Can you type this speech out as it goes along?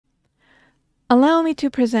Allow me to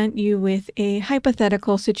present you with a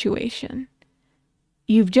hypothetical situation.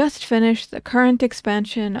 You've just finished the current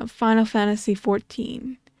expansion of Final Fantasy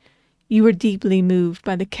XIV. You were deeply moved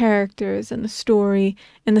by the characters and the story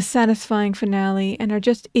and the satisfying finale and are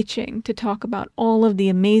just itching to talk about all of the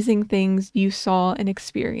amazing things you saw and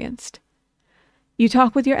experienced. You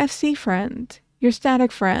talk with your FC friend, your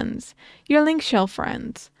static friends, your link shell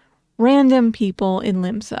friends, random people in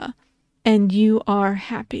Limsa, and you are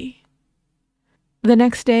happy. The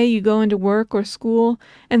next day you go into work or school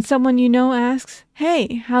and someone you know asks,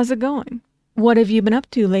 "Hey, how's it going? What have you been up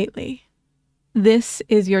to lately?" This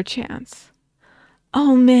is your chance.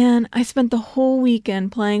 "Oh man, I spent the whole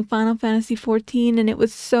weekend playing Final Fantasy XIV and it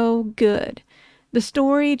was so good. The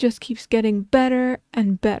story just keeps getting better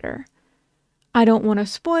and better. I don't want to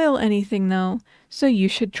spoil anything though, so you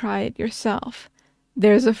should try it yourself.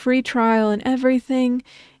 There's a free trial and everything.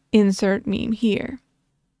 Insert meme here."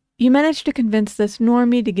 You manage to convince this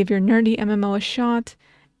normie to give your nerdy MMO a shot,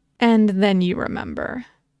 and then you remember.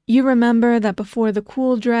 You remember that before the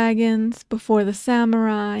cool dragons, before the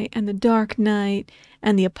samurai, and the dark knight,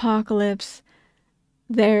 and the apocalypse,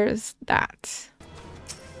 there's that.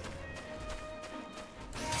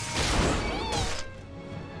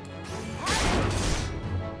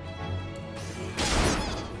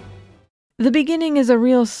 The beginning is a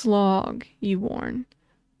real slog, you warn.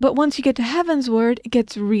 But once you get to Heavensward, it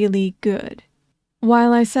gets really good.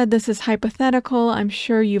 While I said this is hypothetical, I'm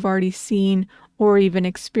sure you've already seen or even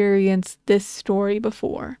experienced this story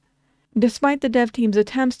before. Despite the dev team's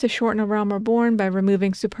attempts to shorten A Realm Reborn by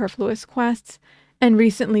removing superfluous quests, and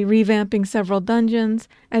recently revamping several dungeons,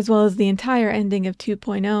 as well as the entire ending of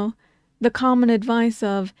 2.0, the common advice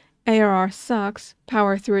of ARR sucks,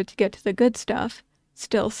 power through it to get to the good stuff,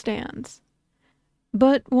 still stands.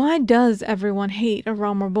 But why does everyone hate A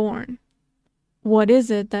Realm Reborn? What is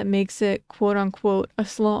it that makes it quote-unquote a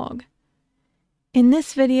slog? In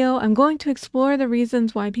this video, I'm going to explore the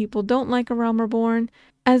reasons why people don't like A Realm Reborn,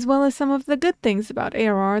 as well as some of the good things about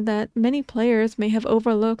ARR that many players may have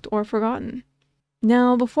overlooked or forgotten.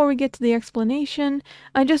 Now, before we get to the explanation,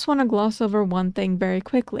 I just want to gloss over one thing very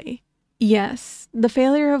quickly. Yes, the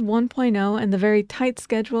failure of 1.0 and the very tight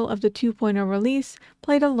schedule of the 2.0 release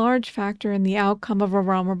played a large factor in the outcome of A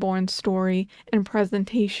Realm Reborn's story and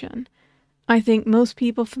presentation. I think most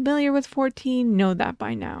people familiar with 14 know that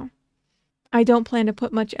by now. I don't plan to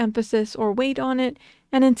put much emphasis or weight on it,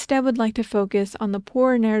 and instead would like to focus on the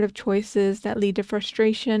poor narrative choices that lead to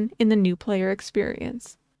frustration in the new player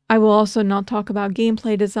experience. I will also not talk about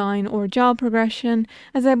gameplay design or job progression,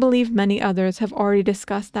 as I believe many others have already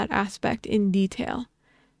discussed that aspect in detail.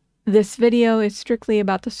 This video is strictly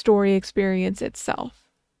about the story experience itself.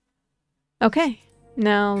 Okay,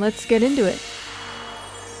 now let's get into it.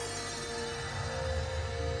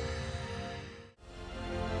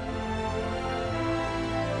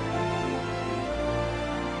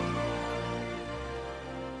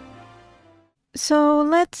 So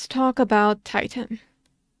let's talk about Titan.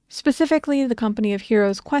 Specifically, the Company of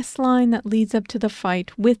Heroes questline that leads up to the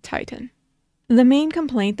fight with Titan. The main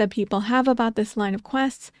complaint that people have about this line of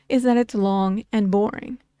quests is that it's long and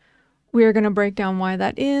boring. We are going to break down why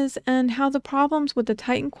that is, and how the problems with the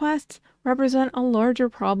Titan quests represent a larger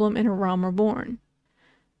problem in A Realm Reborn.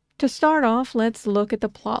 To start off, let's look at the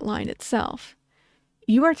plotline itself.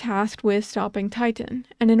 You are tasked with stopping Titan,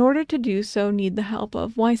 and in order to do so need the help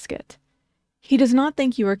of Weiskett. He does not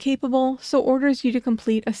think you are capable, so orders you to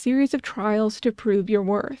complete a series of trials to prove your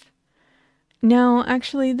worth. Now,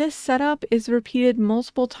 actually, this setup is repeated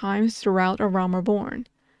multiple times throughout A Realm Reborn.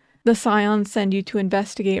 The Scions send you to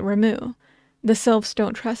investigate Ramuh. The Sylphs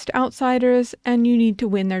don't trust outsiders, and you need to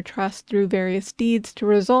win their trust through various deeds to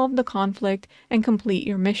resolve the conflict and complete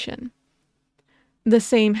your mission. The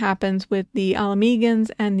same happens with the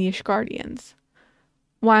Alamegans and the Ishgardians.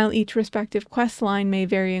 While each respective questline may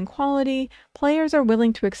vary in quality, players are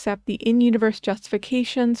willing to accept the in-universe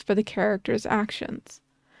justifications for the characters' actions.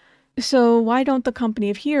 So why don't the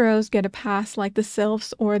Company of Heroes get a pass like the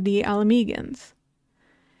Sylphs or the Alamegans?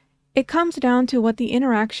 It comes down to what the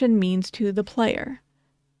interaction means to the player.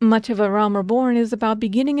 Much of A Realm Reborn is about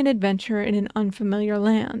beginning an adventure in an unfamiliar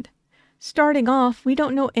land. Starting off, we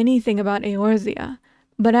don't know anything about Eorzea,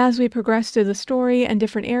 but as we progress through the story and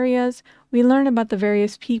different areas, we learn about the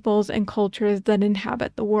various peoples and cultures that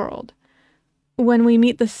inhabit the world. When we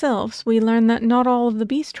meet the Sylphs, we learn that not all of the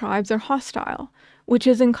beast tribes are hostile, which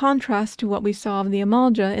is in contrast to what we saw of the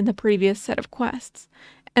Amalja in the previous set of quests,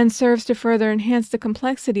 and serves to further enhance the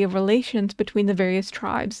complexity of relations between the various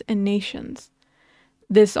tribes and nations.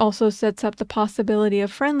 This also sets up the possibility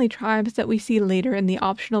of friendly tribes that we see later in the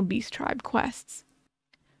optional beast tribe quests.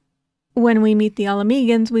 When we meet the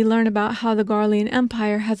Alamegans, we learn about how the Garlean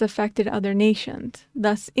Empire has affected other nations,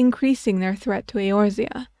 thus increasing their threat to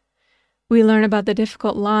Eorzea. We learn about the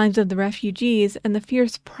difficult lives of the refugees and the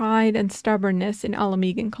fierce pride and stubbornness in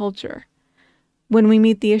Alamegan culture. When we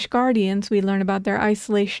meet the Ishgardians, we learn about their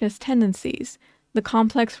isolationist tendencies, the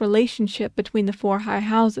complex relationship between the four high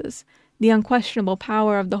houses, the unquestionable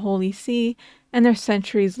power of the Holy See, and their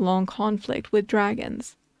centuries-long conflict with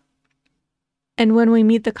dragons. And when we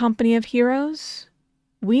meet the company of heroes,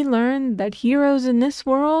 we learn that heroes in this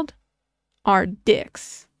world are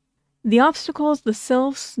dicks. The obstacles the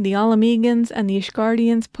Sylphs, the Alamegans, and the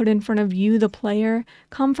Ishgardians put in front of you, the player,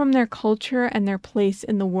 come from their culture and their place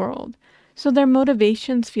in the world, so their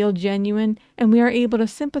motivations feel genuine and we are able to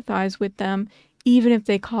sympathize with them even if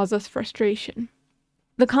they cause us frustration.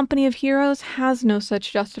 The company of heroes has no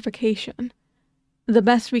such justification. The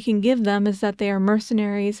best we can give them is that they are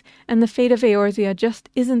mercenaries, and the fate of Eorzea just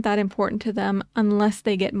isn't that important to them unless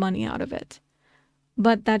they get money out of it.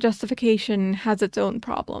 But that justification has its own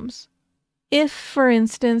problems. If, for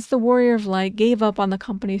instance, the Warrior of Light gave up on the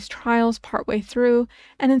company's trials partway through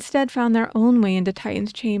and instead found their own way into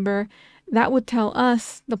Titan's Chamber, that would tell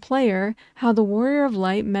us, the player, how the Warrior of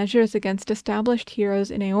Light measures against established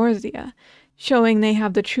heroes in Eorzea, showing they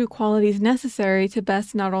have the true qualities necessary to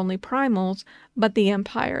best not only primals, but the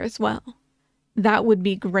Empire as well. That would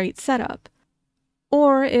be great setup.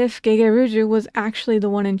 Or if Gegeruju was actually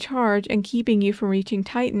the one in charge and keeping you from reaching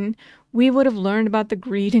Titan, we would have learned about the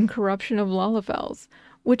greed and corruption of Lalafels,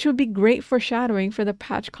 which would be great foreshadowing for the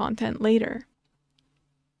patch content later.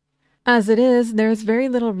 As it is, there is very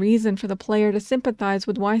little reason for the player to sympathize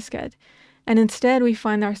with Wysked, and instead we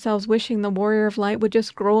find ourselves wishing the Warrior of Light would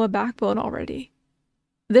just grow a backbone already.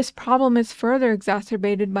 This problem is further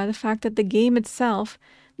exacerbated by the fact that the game itself,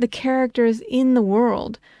 the characters in the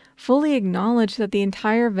world, fully acknowledge that the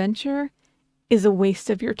entire venture is a waste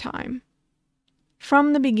of your time.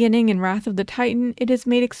 From the beginning in Wrath of the Titan, it is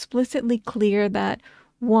made explicitly clear that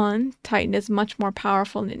 1. Titan is much more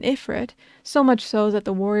powerful than Ifrit, so much so that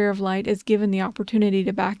the Warrior of Light is given the opportunity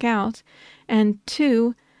to back out, and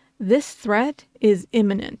 2. This threat is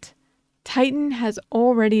imminent. Titan has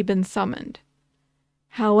already been summoned.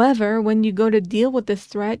 However, when you go to deal with this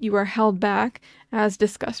threat, you are held back, as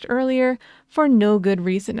discussed earlier, for no good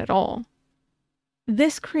reason at all.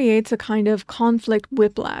 This creates a kind of conflict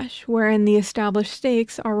whiplash, wherein the established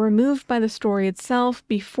stakes are removed by the story itself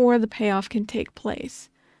before the payoff can take place.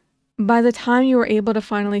 By the time you are able to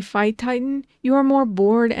finally fight Titan, you are more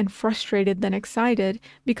bored and frustrated than excited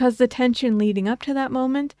because the tension leading up to that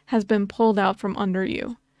moment has been pulled out from under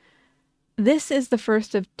you. This is the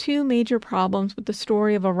first of 2 major problems with the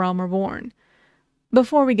story of A Realm Reborn.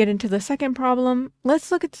 Before we get into the second problem,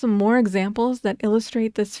 let's look at some more examples that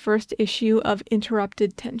illustrate this first issue of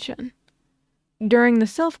interrupted tension. During the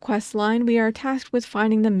Sylph quest line, we are tasked with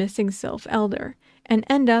finding the missing Sylph Elder, and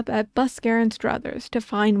end up at Buscaron Struthers to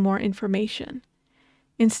find more information.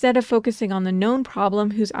 Instead of focusing on the known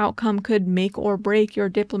problem whose outcome could make or break your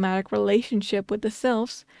diplomatic relationship with the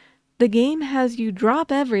Sylphs, the game has you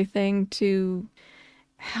drop everything to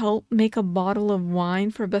help make a bottle of wine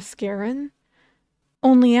for Buscaron.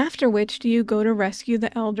 Only after which do you go to rescue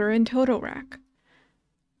the Elder in Totorak.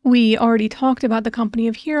 We already talked about the company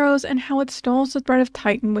of heroes and how it stalls the threat of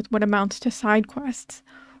Titan with what amounts to side quests,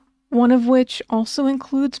 one of which also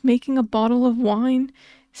includes making a bottle of wine.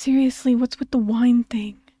 Seriously, what's with the wine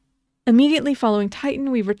thing? Immediately following Titan,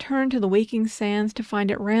 we return to the Waking Sands to find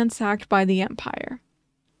it ransacked by the Empire.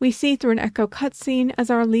 We see through an echo cutscene as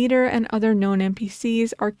our leader and other known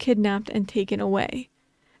NPCs are kidnapped and taken away.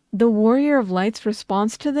 The Warrior of Light's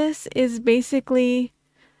response to this is basically,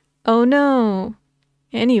 "Oh no."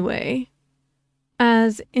 Anyway,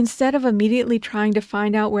 as instead of immediately trying to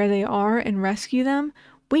find out where they are and rescue them,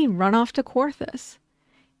 we run off to Korthus.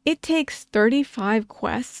 It takes 35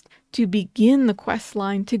 quests to begin the quest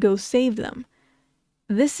line to go save them.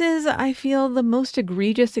 This is, I feel, the most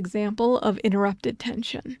egregious example of interrupted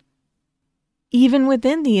tension. Even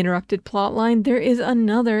within the interrupted plotline, there is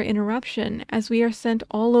another interruption, as we are sent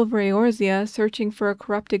all over Eorzea searching for a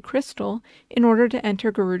corrupted crystal in order to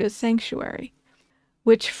enter Garuda's sanctuary,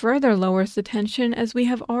 which further lowers the tension as we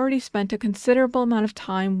have already spent a considerable amount of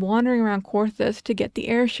time wandering around Korthus to get the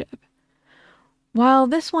airship. While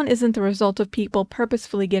this one isn't the result of people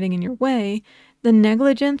purposefully getting in your way, the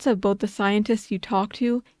negligence of both the scientists you talk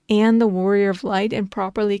to and the Warrior of Light in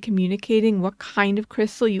properly communicating what kind of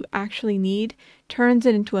crystal you actually need turns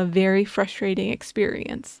it into a very frustrating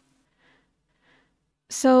experience.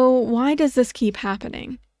 So why does this keep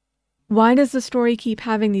happening? Why does the story keep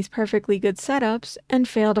having these perfectly good setups and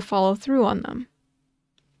fail to follow through on them?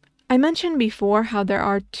 I mentioned before how there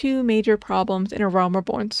are two major problems in A Realm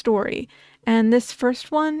Reborn story, and this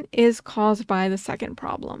first one is caused by the second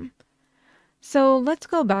problem. So let's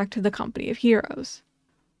go back to the Company of Heroes.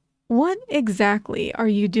 What exactly are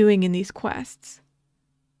you doing in these quests?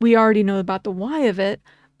 We already know about the why of it,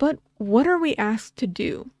 but what are we asked to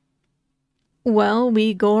do? Well,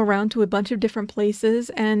 we go around to a bunch of different places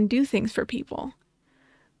and do things for people,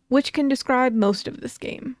 which can describe most of this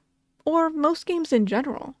game, or most games in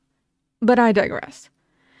general. But I digress.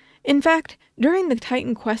 In fact, during the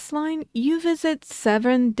Titan questline, you visit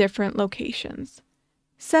 7 different locations.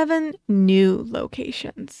 7 new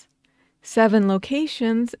locations. 7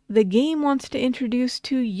 locations the game wants to introduce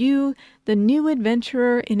to you, the new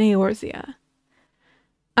adventurer in Eorzea.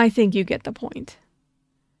 I think you get the point.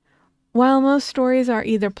 While most stories are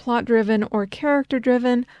either plot-driven or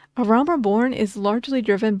character-driven, A Realm Reborn is largely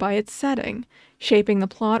driven by its setting, shaping the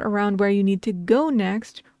plot around where you need to go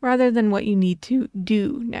next rather than what you need to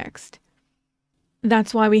do next.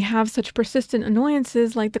 That's why we have such persistent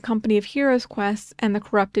annoyances like the Company of Heroes quests and the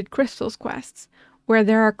Corrupted Crystals quests, where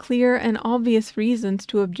there are clear and obvious reasons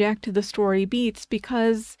to object to the story beats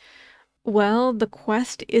because, well, the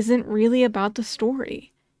quest isn't really about the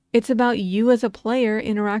story. It's about you as a player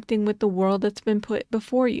interacting with the world that's been put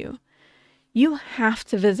before you. You have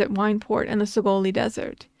to visit Wineport and the Sogoli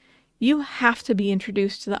Desert. You have to be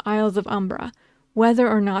introduced to the Isles of Umbra, whether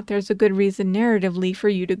or not there's a good reason narratively for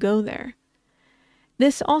you to go there.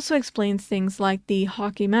 This also explains things like the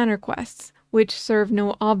Hockey Manor quests, which serve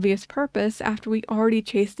no obvious purpose after we already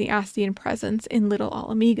chased the Astarion presence in Little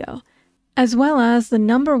Alamigo, as well as the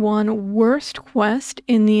 #1 worst quest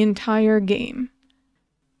in the entire game.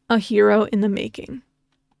 A Hero in the Making.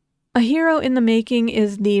 A Hero in the Making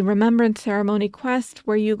is the Remembrance Ceremony quest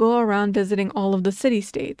where you go around visiting all of the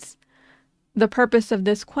city-states. The purpose of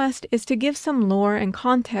this quest is to give some lore and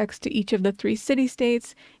context to each of the 3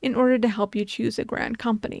 city-states in order to help you choose a grand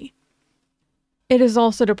company. It is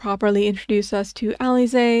also to properly introduce us to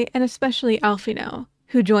Alizé and especially Alphinaud,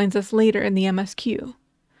 who joins us later in the MSQ.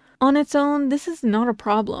 On its own, this is not a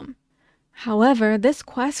problem. However, this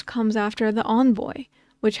quest comes after the Envoy,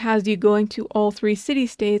 which has you going to all 3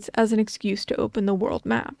 city-states as an excuse to open the world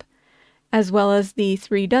map, as well as the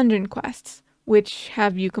 3 dungeon quests, which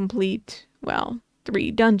have you complete, well,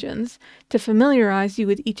 3 dungeons, to familiarize you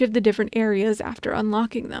with each of the different areas after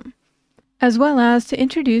unlocking them, as well as to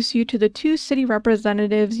introduce you to the 2 city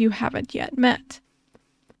representatives you haven't yet met.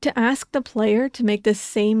 To ask the player to make this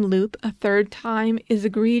same loop a 3rd time is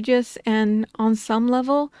egregious and, on some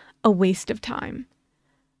level, a waste of time.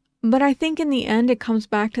 But I think in the end it comes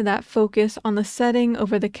back to that focus on the setting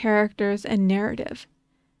over the characters and narrative.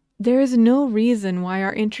 There is no reason why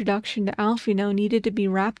our introduction to Alphinaud needed to be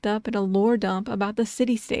wrapped up in a lore dump about the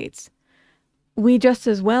city-states. We just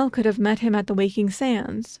as well could have met him at the Waking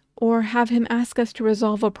Sands, or have him ask us to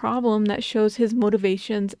resolve a problem that shows his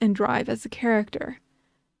motivations and drive as a character.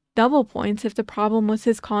 Double points if the problem was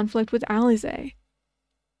his conflict with Alizé.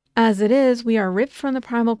 As it is, we are ripped from the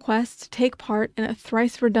primal quest to take part in a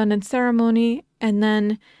thrice redundant ceremony, and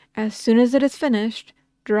then, as soon as it is finished,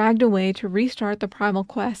 dragged away to restart the primal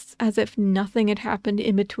quests as if nothing had happened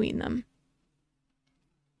in between them.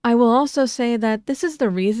 I will also say that this is the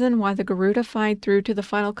reason why the Garuda fight through to the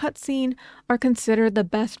final cutscene are considered the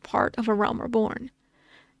best part of A Realm Reborn.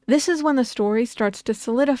 This is when the story starts to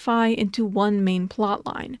solidify into one main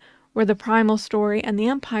plotline, where the primal story and the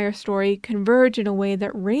Empire story converge in a way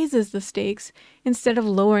that raises the stakes instead of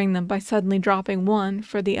lowering them by suddenly dropping one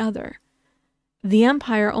for the other. The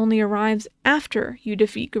Empire only arrives after you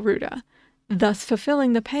defeat Garuda, thus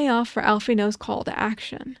fulfilling the payoff for Alphinaud's call to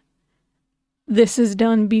action. This is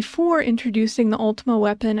done before introducing the Ultima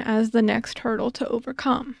weapon as the next hurdle to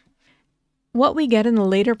overcome. What we get in the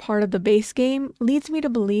later part of the base game leads me to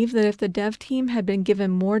believe that if the dev team had been given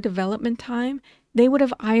more development time, they would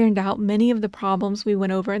have ironed out many of the problems we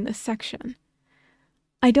went over in this section.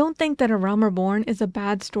 I don't think that A Realm Reborn is a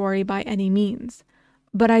bad story by any means,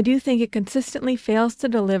 but I do think it consistently fails to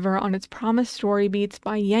deliver on its promised story beats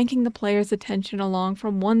by yanking the player's attention along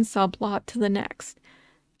from one subplot to the next.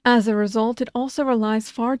 As a result, it also relies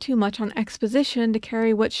far too much on exposition to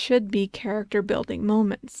carry what should be character-building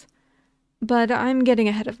moments. But I'm getting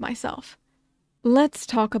ahead of myself. Let's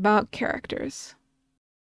talk about characters.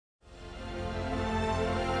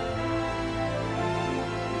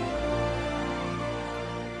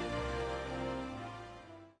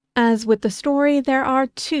 As with the story, there are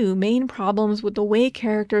 2 main problems with the way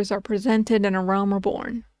characters are presented in A Realm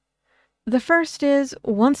Reborn. The first is,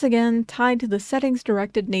 once again, tied to the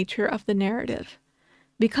settings-directed nature of the narrative.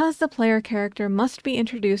 Because the player character must be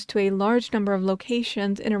introduced to a large number of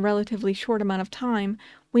locations in a relatively short amount of time,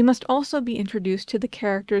 we must also be introduced to the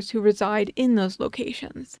characters who reside in those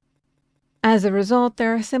locations. As a result,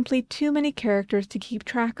 there are simply too many characters to keep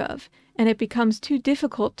track of, and it becomes too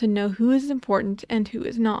difficult to know who is important and who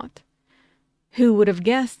is not. Who would have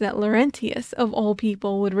guessed that Laurentius, of all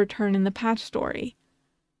people, would return in the patch story?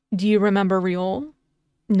 Do you remember Riol?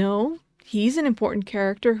 No? He's an important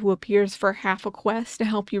character who appears for half a quest to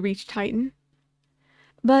help you reach Titan.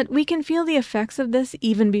 But we can feel the effects of this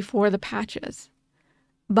even before the patches.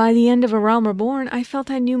 By the end of A Realm Reborn, I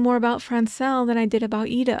felt I knew more about Francel than I did about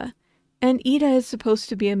Ida, and Ida is supposed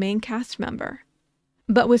to be a main cast member.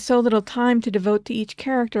 But with so little time to devote to each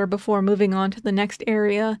character before moving on to the next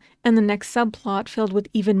area and the next subplot filled with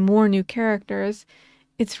even more new characters,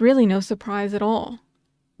 it's really no surprise at all.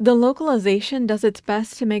 The localization does its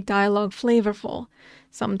best to make dialogue flavorful,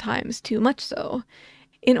 sometimes too much so,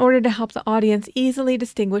 in order to help the audience easily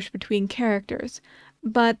distinguish between characters,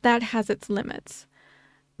 but that has its limits.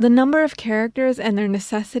 The number of characters and their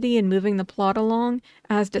necessity in moving the plot along,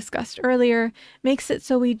 as discussed earlier, makes it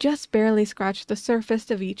so we just barely scratch the surface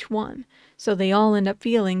of each one, so they all end up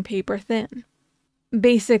feeling paper thin.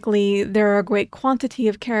 Basically, there are a great quantity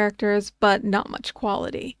of characters, but not much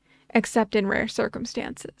quality, except in rare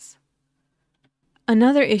circumstances.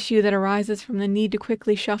 Another issue that arises from the need to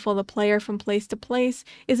quickly shuffle the player from place to place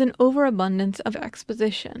is an overabundance of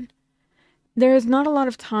exposition. There is not a lot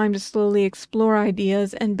of time to slowly explore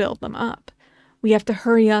ideas and build them up. We have to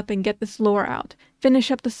hurry up and get this lore out, finish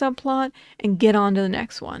up the subplot, and get on to the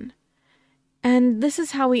next one. And this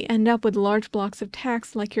is how we end up with large blocks of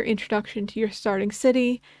text like your introduction to your starting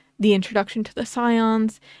city, the introduction to the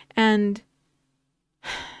Scions, and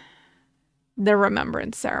the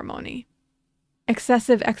Remembrance Ceremony.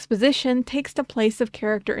 Excessive exposition takes the place of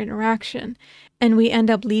character interaction, and we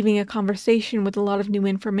end up leaving a conversation with a lot of new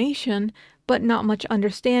information, but not much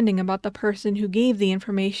understanding about the person who gave the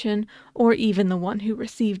information, or even the one who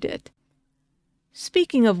received it.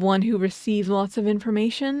 Speaking of one who received lots of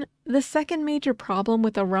information, the second major problem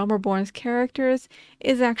with A Realm Reborn's characters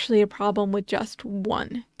is actually a problem with just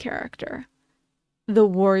one character: the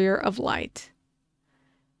Warrior of Light.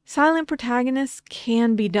 Silent protagonists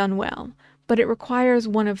can be done well, but it requires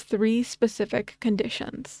one of three specific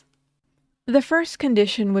conditions. The first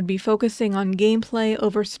condition would be focusing on gameplay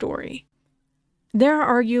over story. There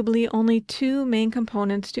are arguably only two main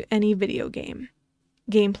components to any video game: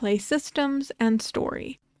 gameplay systems and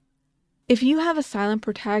story. If you have a silent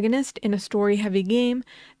protagonist in a story-heavy game,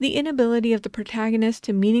 the inability of the protagonist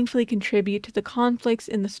to meaningfully contribute to the conflicts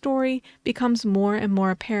in the story becomes more and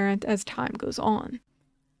more apparent as time goes on.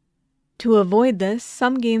 To avoid this,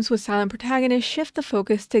 some games with silent protagonists shift the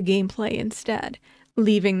focus to gameplay instead,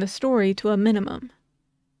 leaving the story to a minimum.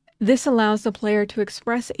 This allows the player to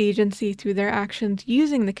express agency through their actions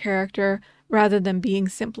using the character rather than being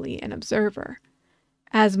simply an observer.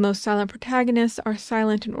 As most silent protagonists are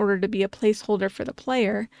silent in order to be a placeholder for the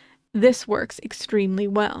player, this works extremely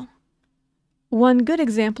well. One good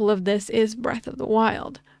example of this is Breath of the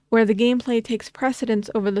Wild, where the gameplay takes precedence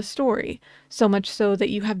over the story, so much so that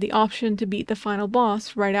you have the option to beat the final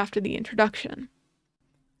boss right after the introduction.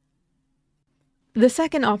 The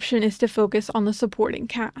second option is to focus on the supporting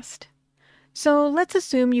cast. So let's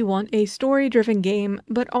assume you want a story-driven game,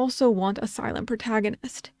 but also want a silent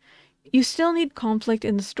protagonist. You still need conflict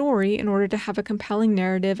in the story in order to have a compelling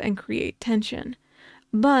narrative and create tension.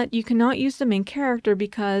 But you cannot use the main character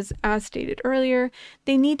because, as stated earlier,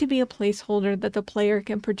 they need to be a placeholder that the player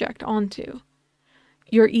can project onto.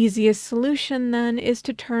 Your easiest solution, then, is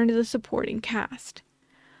to turn to the supporting cast.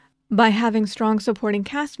 By having strong supporting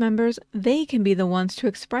cast members, they can be the ones to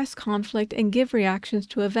express conflict and give reactions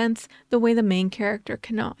to events the way the main character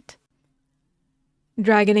cannot.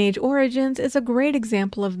 Dragon Age Origins is a great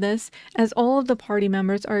example of this, as all of the party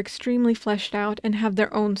members are extremely fleshed out and have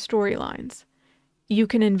their own storylines. You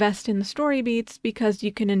can invest in the story beats because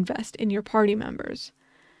you can invest in your party members.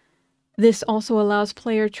 This also allows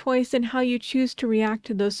player choice in how you choose to react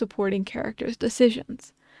to those supporting characters'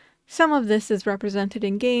 decisions. Some of this is represented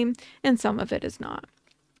in-game, and some of it is not.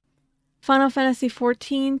 Final Fantasy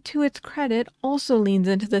XIV, to its credit, also leans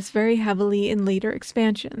into this very heavily in later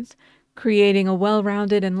expansions, creating a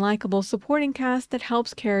well-rounded and likable supporting cast that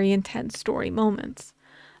helps carry intense story moments.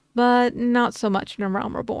 But not so much in A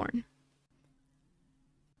Realm Reborn.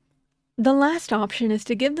 The last option is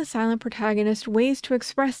to give the silent protagonist ways to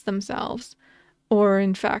express themselves, or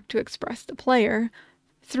in fact to express the player,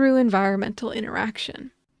 through environmental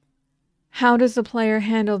interaction. How does the player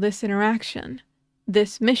handle this interaction,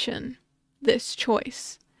 this mission, this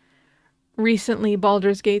choice? Recently,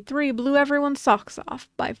 Baldur's Gate 3 blew everyone's socks off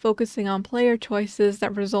by focusing on player choices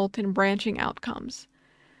that result in branching outcomes.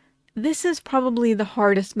 This is probably the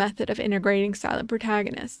hardest method of integrating silent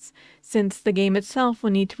protagonists, since the game itself will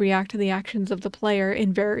need to react to the actions of the player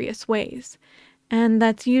in various ways, and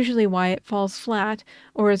that's usually why it falls flat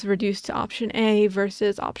or is reduced to option A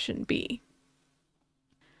versus option B.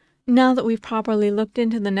 Now that we've properly looked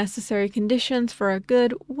into the necessary conditions for a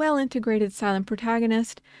good, well-integrated silent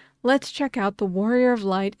protagonist, let's check out the Warrior of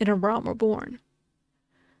Light in A Realm Reborn.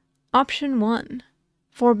 Option 1.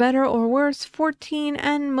 For better or worse, 14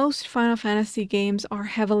 and most Final Fantasy games are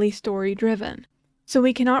heavily story-driven, so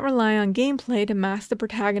we cannot rely on gameplay to mask the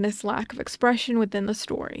protagonist's lack of expression within the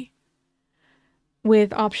story.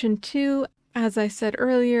 With Option 2, as I said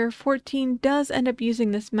earlier, 14 does end up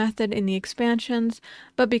using this method in the expansions,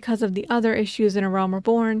 but because of the other issues in A Realm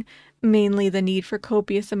Reborn, mainly the need for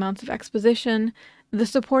copious amounts of exposition, the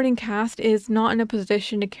supporting cast is not in a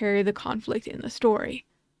position to carry the conflict in the story.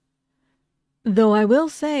 Though I will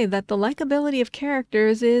say that the likability of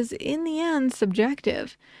characters is, in the end,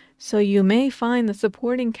 subjective, so you may find the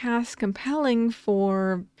supporting cast compelling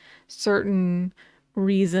for certain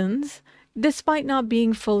reasons, despite not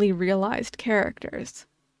being fully realized characters.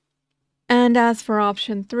 And as for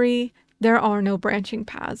Option 3, there are no branching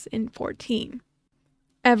paths in 14.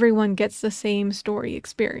 Everyone gets the same story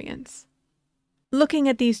experience. Looking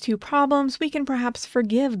at these two problems, we can perhaps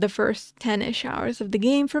forgive the first 10-ish hours of the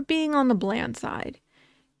game for being on the bland side.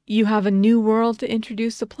 You have a new world to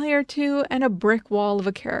introduce the player to and a brick wall of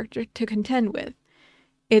a character to contend with.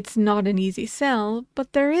 It's not an easy sell,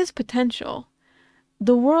 but there is potential.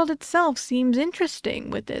 The world itself seems interesting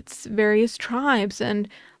with its various tribes and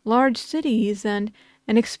large cities and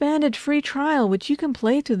an expanded free trial which you can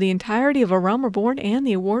play through the entirety of A Realm Reborn and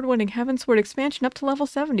the award-winning Heavensward expansion up to level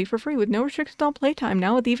 70 for free with no restrictions on playtime,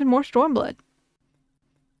 now with even more Stormblood.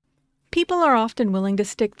 People are often willing to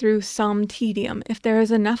stick through some tedium if there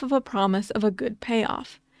is enough of a promise of a good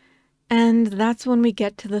payoff. And that's when we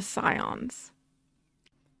get to the Scions.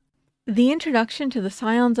 The introduction to the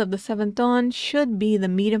Scions of the Seventh Dawn should be the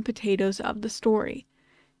meat and potatoes of the story.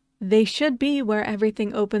 They should be where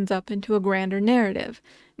everything opens up into a grander narrative,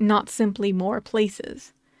 not simply more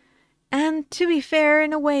places. And to be fair,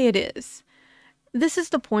 in a way it is. This is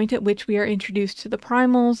the point at which we are introduced to the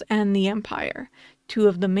Primals and the Empire, two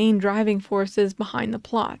of the main driving forces behind the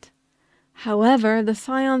plot. However, the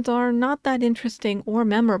Scions are not that interesting or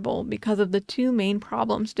memorable because of the two main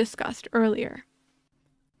problems discussed earlier.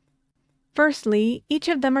 Firstly, each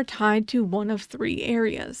of them are tied to one of three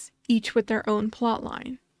areas, each with their own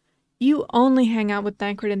plotline. You only hang out with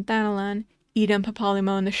Thancred in Thanalan, Eden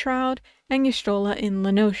Papalymo in the Shroud, and Y'shtola in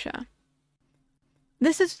Lenosha.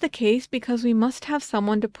 This is the case because we must have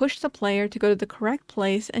someone to push the player to go to the correct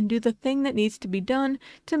place and do the thing that needs to be done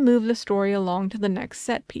to move the story along to the next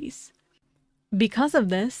set piece. Because of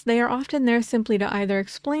this, they are often there simply to either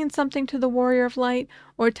explain something to the Warrior of Light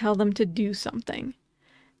or tell them to do something.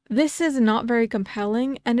 This is not very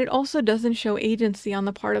compelling, and it also doesn't show agency on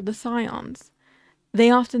the part of the Scions. They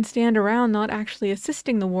often stand around not actually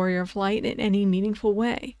assisting the Warrior of Light in any meaningful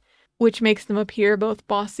way, which makes them appear both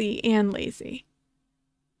bossy and lazy.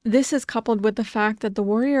 This is coupled with the fact that the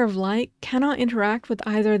Warrior of Light cannot interact with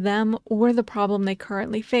either them or the problem they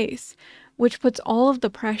currently face, which puts all of the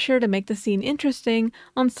pressure to make the scene interesting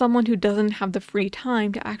on someone who doesn't have the free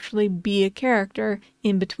time to actually be a character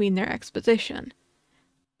in between their exposition.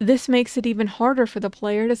 This makes it even harder for the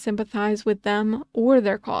player to sympathize with them or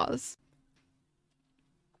their cause.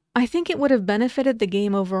 I think it would have benefited the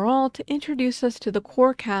game overall to introduce us to the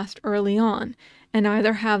core cast early on, and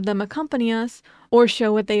either have them accompany us, or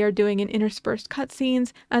show what they are doing in interspersed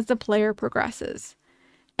cutscenes as the player progresses.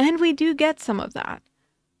 And we do get some of that,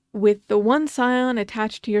 with the one Scion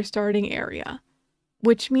attached to your starting area,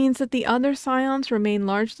 which means that the other Scions remain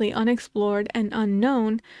largely unexplored and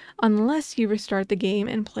unknown unless you restart the game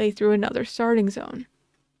and play through another starting zone.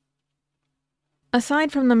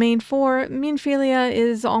 Aside from the main four, Minfilia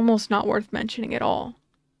is almost not worth mentioning at all.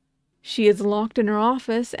 She is locked in her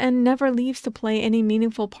office and never leaves to play any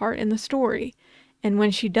meaningful part in the story, and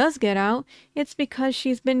when she does get out, it's because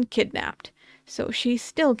she's been kidnapped, so she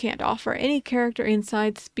still can't offer any character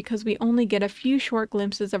insights because we only get a few short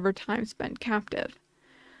glimpses of her time spent captive.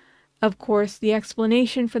 Of course, the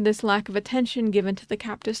explanation for this lack of attention given to the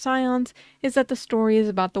captive Scions is that the story is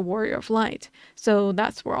about the Warrior of Light, so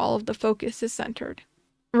that's where all of the focus is centered,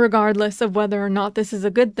 regardless of whether or not this is a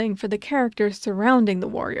good thing for the characters surrounding the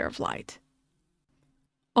Warrior of Light.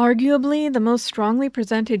 Arguably, the most strongly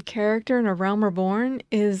presented character in A Realm Reborn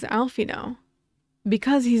is Alphinaud,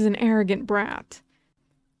 because he's an arrogant brat.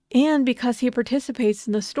 and because he participates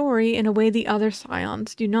in the story in a way the other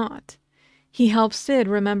Scions do not. He helps Cid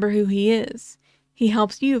remember who he is, he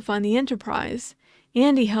helps you find the Enterprise,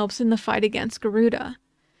 and he helps in the fight against Garuda.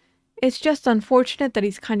 It's just unfortunate that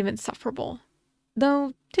he's kind of insufferable.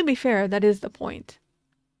 Though, to be fair, that is the point.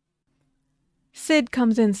 Cid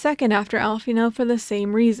comes in second after Alphinaud for the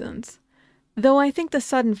same reasons, though I think the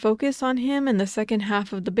sudden focus on him in the second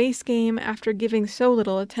half of the base game after giving so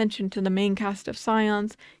little attention to the main cast of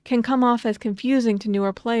Scions can come off as confusing to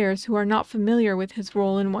newer players who are not familiar with his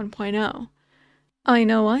role in 1.0. I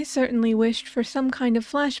know I certainly wished for some kind of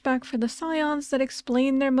flashback for the Scions that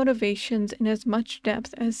explained their motivations in as much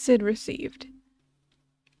depth as Cid received.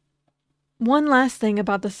 One last thing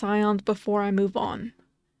about the Scions before I move on.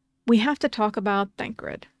 We have to talk about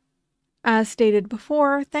Thancred. As stated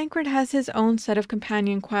before, Thancred has his own set of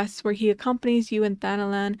companion quests where he accompanies you and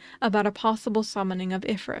Thanalan about a possible summoning of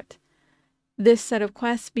Ifrit. This set of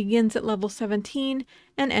quests begins at level 17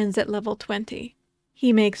 and ends at level 20.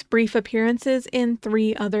 He makes brief appearances in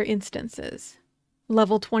 3 other instances: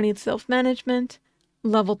 level 20 Self-Management,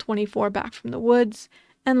 level 24 Back from the Woods,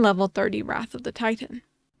 and level 30 Wrath of the Titan.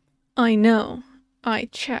 I know, I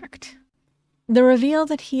checked. The reveal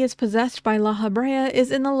that he is possessed by La Habrea is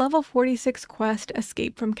in the level 46 quest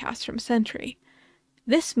Escape from Castrum Sentry.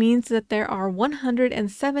 This means that there are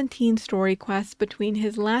 117 story quests between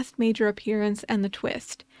his last major appearance and the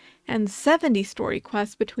twist, and 70 story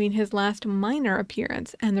quests between his last minor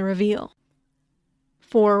appearance and the reveal.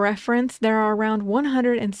 For reference, there are around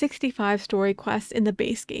 165 story quests in the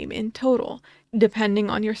base game in total, depending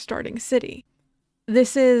on your starting city.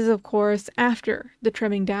 This is, of course, after the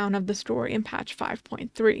trimming down of the story in patch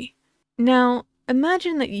 5.3. Now,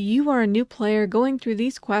 imagine that you are a new player going through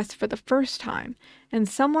these quests for the first time, and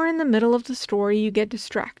somewhere in the middle of the story you get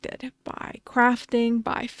distracted by crafting,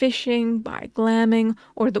 by fishing, by glamming,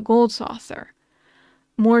 or the gold saucer.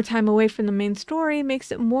 More time away from the main story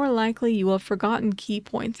makes it more likely you will have forgotten key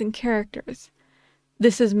points and characters.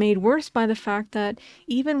 This is made worse by the fact that,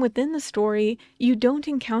 even within the story, you don't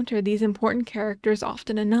encounter these important characters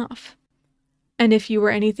often enough. And if you were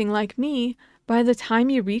anything like me, by the time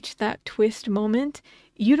you reached that twist moment,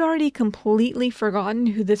 you'd already completely forgotten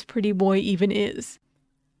who this pretty boy even is.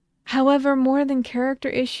 However, more than character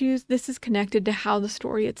issues, this is connected to how the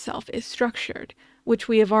story itself is structured, which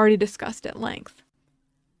we have already discussed at length.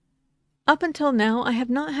 Up until now, I have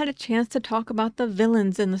not had a chance to talk about the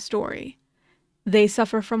villains in the story. They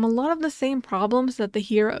suffer from a lot of the same problems that the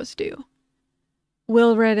heroes do.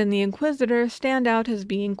 Wilred and the Inquisitor stand out as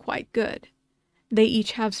being quite good. They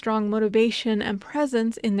each have strong motivation and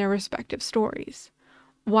presence in their respective stories,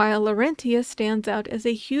 while Laurentius stands out as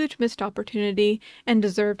a huge missed opportunity and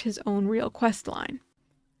deserved his own real questline.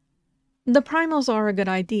 The primals are a good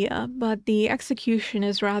idea, but the execution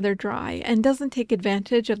is rather dry and doesn't take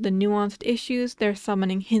advantage of the nuanced issues their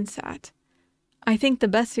summoning hints at. I think the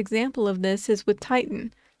best example of this is with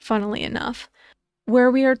Titan, funnily enough, where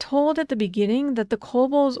we are told at the beginning that the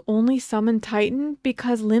kobolds only summoned Titan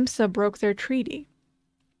because Limsa broke their treaty.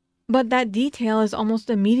 But that detail is almost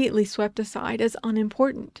immediately swept aside as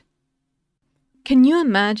unimportant. Can you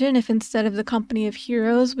imagine if instead of the company of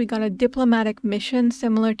heroes we got a diplomatic mission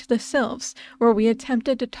similar to the Sylphs, where we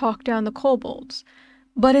attempted to talk down the kobolds,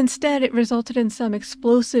 but instead it resulted in some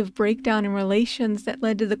explosive breakdown in relations that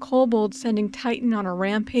led to the kobolds sending Titan on a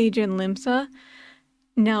rampage in Limsa?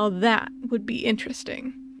 Now that would be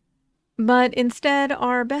interesting. But instead,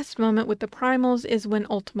 our best moment with the primals is when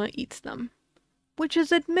Ultima eats them, which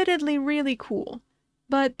is admittedly really cool,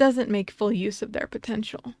 but doesn't make full use of their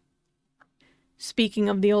potential. Speaking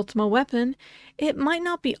of the Ultima weapon, it might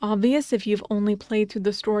not be obvious if you've only played through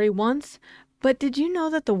the story once, but did you know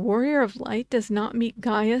that the Warrior of Light does not meet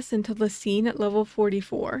Gaius until the scene at level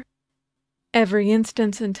 44? Every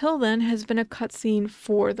instance until then has been a cutscene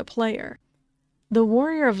for the player. The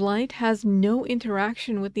Warrior of Light has no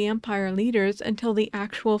interaction with the Empire leaders until the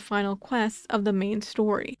actual final quests of the main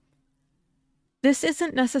story. This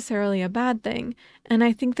isn't necessarily a bad thing, and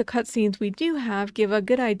I think the cutscenes we do have give a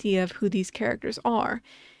good idea of who these characters are,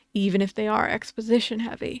 even if they are exposition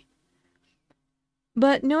heavy.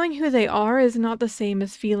 But knowing who they are is not the same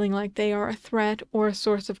as feeling like they are a threat or a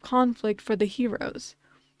source of conflict for the heroes.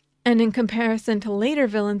 And in comparison to later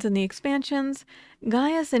villains in the expansions,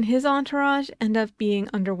 Gaius and his entourage end up being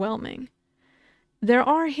underwhelming. There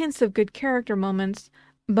are hints of good character moments,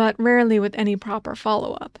 but rarely with any proper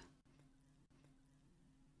follow-up.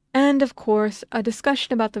 And of course, a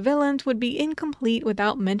discussion about the villains would be incomplete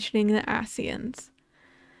without mentioning the Ascians.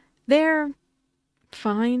 They're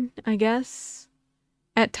fine, I guess.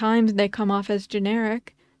 At times they come off as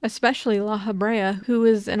generic, especially La Habrea, who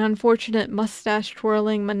is an unfortunate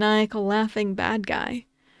mustache-twirling, maniacal laughing bad guy.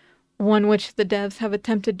 One which the devs have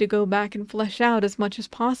attempted to go back and flesh out as much as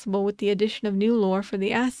possible with the addition of new lore for the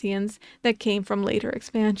Ascians that came from later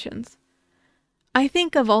expansions. I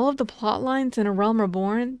think of all of the plotlines in A Realm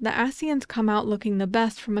Reborn, the Ascians come out looking the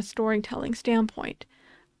best from a storytelling standpoint,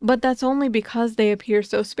 but that's only because they appear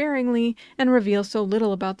so sparingly and reveal so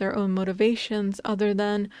little about their own motivations other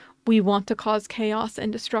than, we want to cause chaos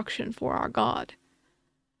and destruction for our god.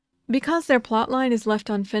 Because their plotline is left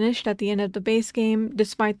unfinished at the end of the base game,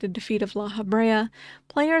 despite the defeat of La Habrea,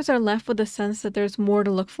 players are left with a sense that there's more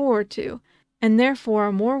to look forward to, and therefore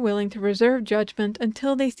are more willing to reserve judgment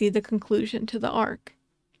until they see the conclusion to the arc.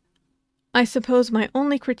 I suppose my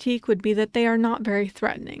only critique would be that they are not very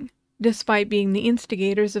threatening, despite being the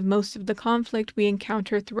instigators of most of the conflict we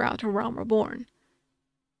encounter throughout A Realm Reborn.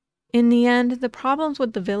 In the end, the problems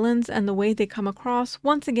with the villains and the way they come across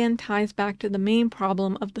once again ties back to the main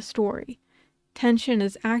problem of the story. Tension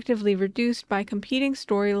is actively reduced by competing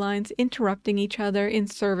storylines interrupting each other in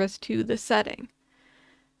service to the setting.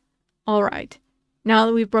 Alright, now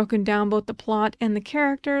that we've broken down both the plot and the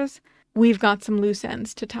characters, we've got some loose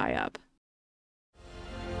ends to tie up.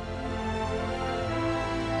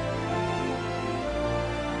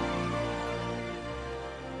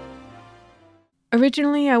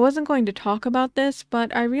 Originally, I wasn't going to talk about this,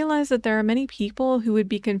 but I realized that there are many people who would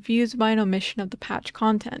be confused by an omission of the patch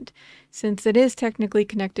content, since it is technically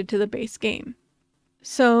connected to the base game.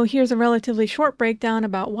 So here's a relatively short breakdown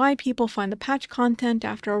about why people find the patch content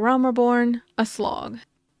after A Realm Reborn a slog.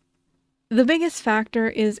 The biggest factor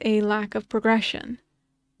is a lack of progression.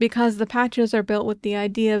 Because the patches are built with the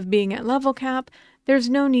idea of being at level cap, there's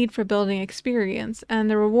no need for building experience, and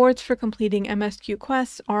the rewards for completing MSQ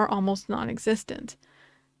quests are almost non-existent.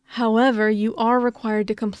 However, you are required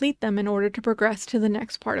to complete them in order to progress to the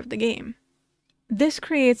next part of the game. This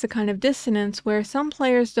creates a kind of dissonance where some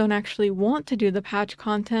players don't actually want to do the patch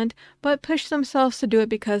content, but push themselves to do it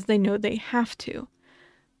because they know they have to.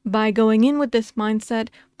 By going in with this mindset,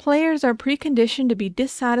 players are preconditioned to be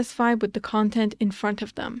dissatisfied with the content in front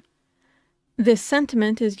of them. This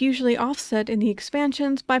sentiment is usually offset in the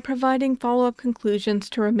expansions by providing follow-up conclusions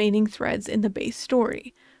to remaining threads in the base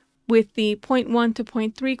story, with the Point 1 to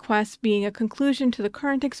Point 3 quests being a conclusion to the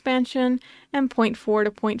current expansion, and Point 4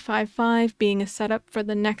 to Point 55 being a setup for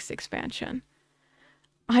the next expansion.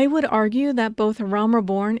 I would argue that both A Realm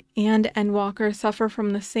Reborn and Endwalker suffer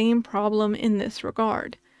from the same problem in this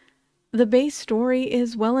regard. The base story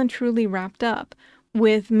is well and truly wrapped up,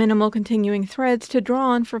 with minimal continuing threads to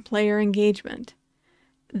draw on for player engagement.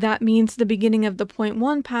 That means the beginning of the Point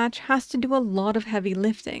 1 patch has to do a lot of heavy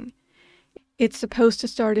lifting. It's supposed to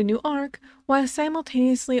start a new arc, while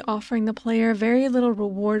simultaneously offering the player very little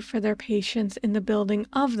reward for their patience in the building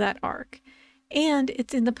of that arc, and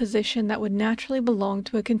it's in the position that would naturally belong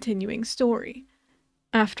to a continuing story.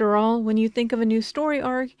 After all, when you think of a new story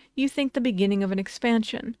arc, you think the beginning of an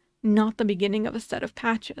expansion, not the beginning of a set of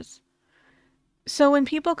patches. So when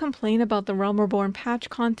people complain about the Realm Reborn patch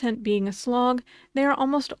content being a slog, they are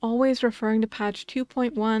almost always referring to patch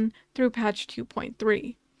 2.1 through patch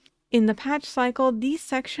 2.3. In the patch cycle, these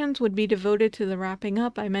sections would be devoted to the wrapping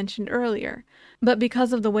up I mentioned earlier, but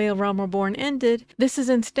because of the way A Realm Reborn ended, this is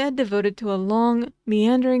instead devoted to a long,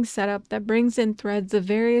 meandering setup that brings in threads of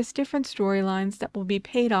various different storylines that will be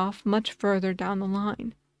paid off much further down the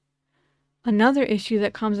line. Another issue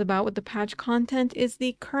that comes about with the patch content is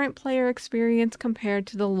the current player experience compared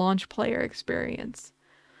to the launch player experience.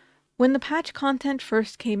 When the patch content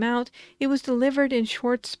first came out, it was delivered in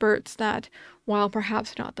short spurts that, while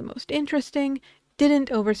perhaps not the most interesting,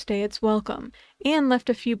 didn't overstay its welcome, and left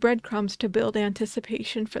a few breadcrumbs to build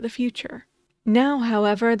anticipation for the future. Now,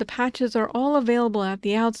 however, the patches are all available at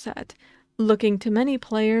the outset, looking to many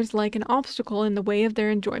players like an obstacle in the way of their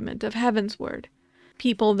enjoyment of Heavensward.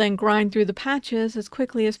 People then grind through the patches as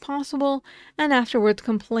quickly as possible, and afterwards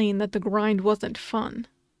complain that the grind wasn't fun.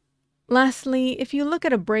 Lastly, if you look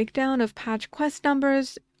at a breakdown of patch quest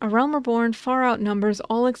numbers, A Realm Reborn far outnumbers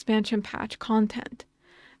all expansion patch content.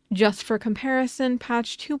 Just for comparison,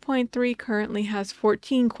 patch 2.3 currently has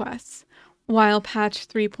 14 quests, while patch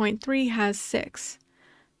 3.3 has 6.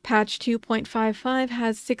 Patch 2.55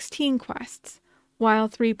 has 16 quests, while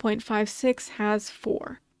 3.56 has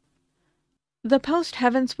 4. The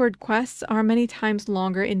post-Heavensward quests are many times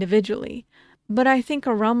longer individually, but I think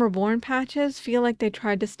A Realm Reborn patches feel like they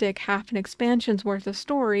tried to stick half an expansion's worth of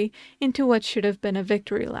story into what should have been a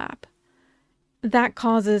victory lap. That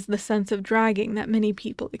causes the sense of dragging that many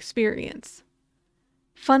people experience.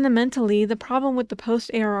 Fundamentally, the problem with the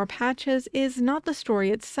post-ARR patches is not the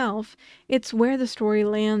story itself, it's where the story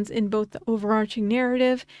lands in both the overarching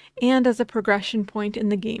narrative and as a progression point in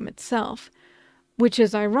the game itself. Which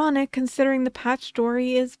is ironic considering the patch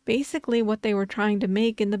story is basically what they were trying to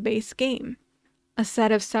make in the base game. A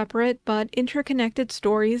set of separate but interconnected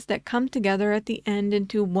stories that come together at the end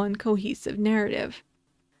into one cohesive narrative.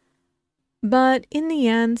 But in the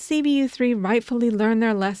end, CBU3 rightfully learned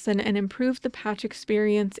their lesson and improved the patch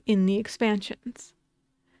experience in the expansions.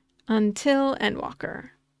 Until Endwalker.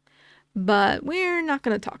 But we're not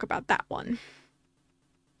going to talk about that one.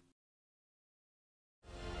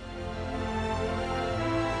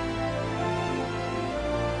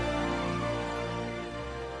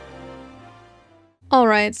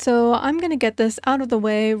 Alright, so I'm going to get this out of the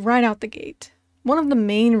way right out the gate. One of the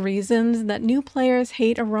main reasons that new players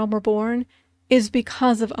hate A Realm Reborn is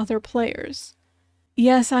because of other players.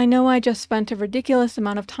 Yes, I know I just spent a ridiculous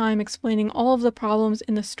amount of time explaining all of the problems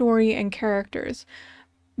in the story and characters,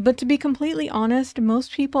 but to be completely honest,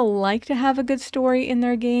 most people like to have a good story in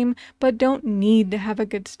their game, but don't need to have a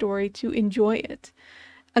good story to enjoy it.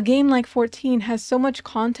 A game like 14 has so much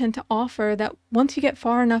content to offer that once you get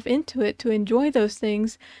far enough into it to enjoy those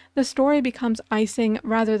things, the story becomes icing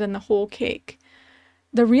rather than the whole cake.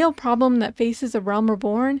 The real problem that faces A Realm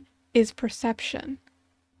Reborn is perception.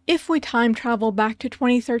 If we time travel back to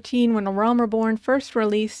 2013 when A Realm Reborn first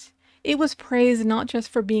released, it was praised not just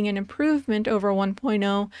for being an improvement over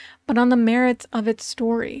 1.0, but on the merits of its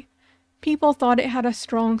story. People thought it had a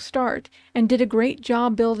strong start, and did a great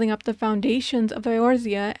job building up the foundations of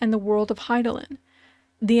Eorzea and the world of Hydaelyn.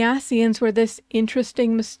 The Ascians were this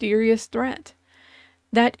interesting, mysterious threat.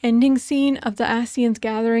 That ending scene of the Ascians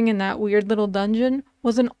gathering in that weird little dungeon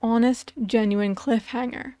was an honest, genuine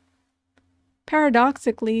cliffhanger.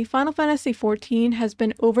 Paradoxically, Final Fantasy XIV has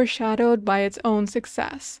been overshadowed by its own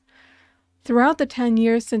success. Throughout the 10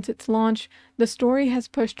 years since its launch, the story has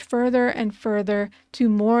pushed further and further to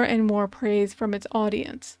more and more praise from its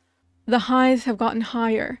audience. The highs have gotten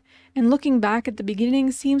higher, and looking back at the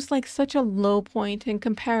beginning seems like such a low point in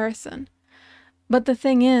comparison. But the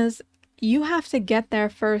thing is, you have to get there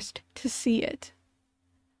first to see it.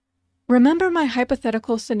 Remember my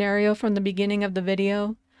hypothetical scenario from the beginning of the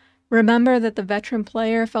video? Remember that the veteran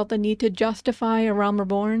player felt the need to justify A Realm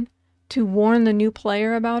Reborn? To warn the new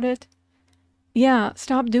player about it? Yeah,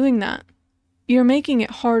 stop doing that. You're making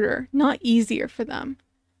it harder, not easier for them.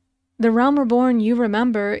 The Realm Reborn you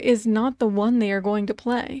remember is not the one they are going to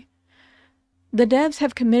play. The devs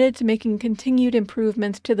have committed to making continued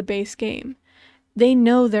improvements to the base game. They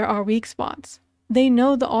know there are weak spots. They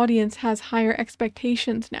know the audience has higher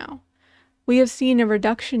expectations now. We have seen a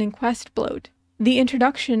reduction in quest bloat, the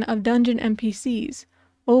introduction of dungeon NPCs,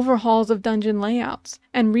 overhauls of dungeon layouts,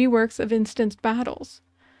 and reworks of instanced battles.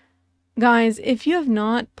 Guys, if you have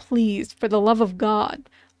not, please, for the love of God,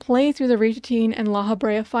 play through the Ritatine and La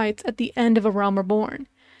Habrea fights at the end of A Realm Reborn.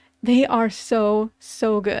 They are so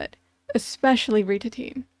good, especially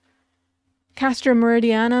Ritatine. Castra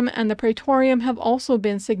Meridianum and the Praetorium have also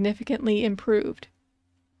been significantly improved.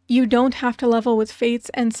 You don't have to level with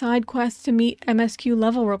fates and side quests to meet MSQ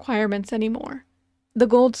level requirements anymore. The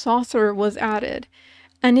Gold Saucer was added,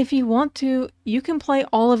 and if you want to, you can play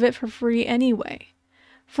all of it for free anyway.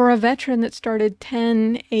 For a veteran that started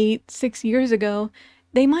 10, 8, 6 years ago,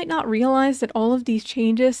 they might not realize that all of these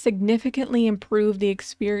changes significantly improve the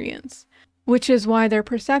experience, which is why their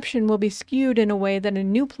perception will be skewed in a way that a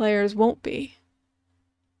new player's won't be.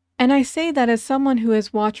 And I say that as someone who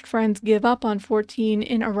has watched friends give up on 14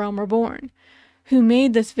 in A Realm Reborn, who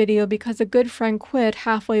made this video because a good friend quit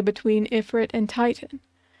halfway between Ifrit and Titan.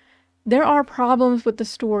 There are problems with the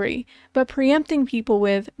story, but preempting people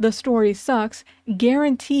with "the story sucks"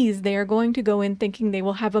 guarantees they are going to go in thinking they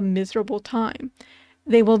will have a miserable time.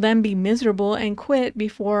 They will then be miserable and quit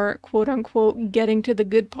before quote-unquote getting to the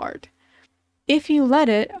good part. If you let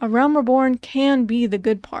it, A Realm Reborn can be the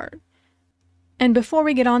good part. And before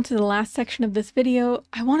we get on to the last section of this video,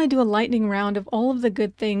 I want to do a lightning round of all of the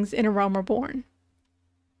good things in A Realm Reborn.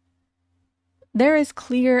 There is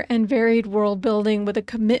clear and varied world building with a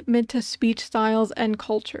commitment to speech styles and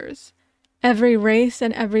cultures. Every race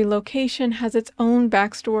and every location has its own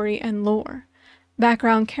backstory and lore.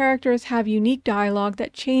 Background characters have unique dialogue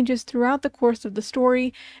that changes throughout the course of the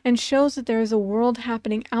story and shows that there is a world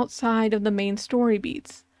happening outside of the main story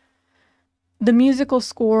beats. The musical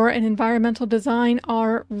score and environmental design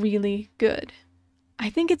are really good. I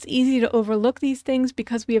think it's easy to overlook these things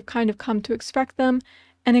because we have kind of come to expect them,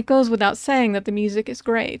 and it goes without saying that the music is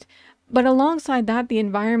great, but alongside that the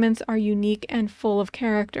environments are unique and full of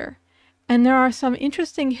character. and there are some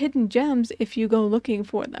interesting hidden gems if you go looking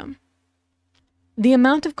for them. The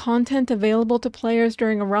amount of content available to players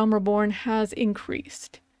during A Realm Reborn has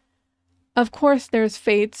increased. Of course, there's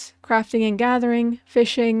fates, crafting and gathering,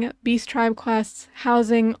 fishing, beast tribe quests,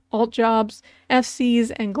 housing, alt jobs,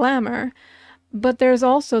 FCs, and glamour, but there's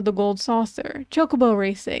also the Gold Saucer, Chocobo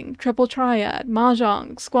Racing, Triple Triad,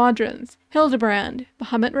 Mahjong, Squadrons, Hildebrand,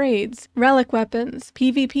 Bahamut Raids, Relic Weapons,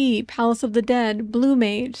 PvP, Palace of the Dead, Blue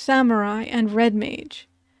Mage, Samurai, and Red Mage.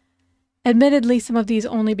 Admittedly, some of these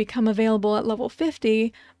only become available at level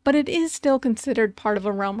 50, but it is still considered part of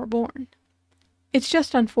A Realm Reborn. It's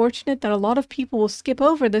just unfortunate that a lot of people will skip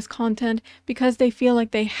over this content because they feel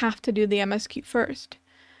like they have to do the MSQ first.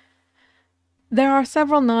 There are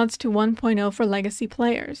several nods to 1.0 for legacy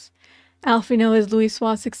players. Alphinaud is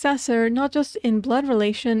Louisoix's successor, not just in blood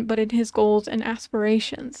relation, but in his goals and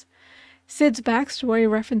aspirations. Cid's backstory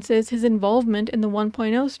references his involvement in the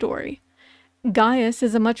 1.0 story. Gaius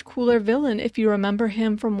is a much cooler villain if you remember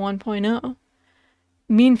him from 1.0.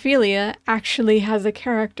 Meanphilia actually has a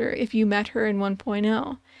character if you met her in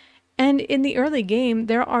 1.0. And in the early game,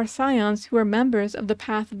 there are scions who are members of the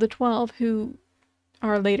Path of the 12 who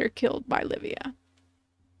are later killed by Livia.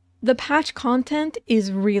 The patch content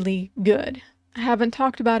is really good. I haven't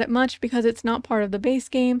talked about it much because it's not part of the base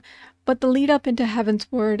game, but the lead up into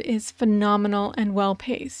Heaven's Word is phenomenal and well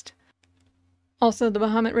paced. Also, the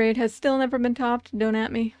Bahamut raid has still never been topped, don't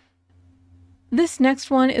at me. This next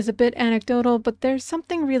one is a bit anecdotal, but there's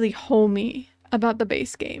something really homey about the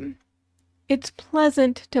base game. It's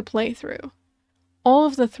pleasant to play through. All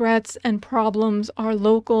of the threats and problems are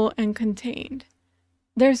local and contained.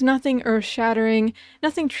 There's nothing earth-shattering,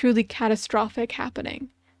 nothing truly catastrophic happening.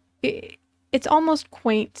 It's almost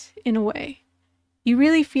quaint in a way. You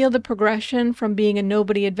really feel the progression from being a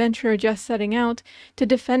nobody adventurer just setting out to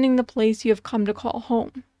defending the place you have come to call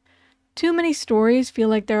home. Too many stories feel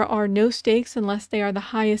like there are no stakes unless they are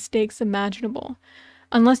the highest stakes imaginable,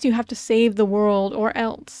 unless you have to save the world or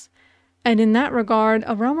else. And in that regard,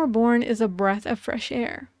 A Realm Reborn is a breath of fresh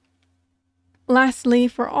air. Lastly,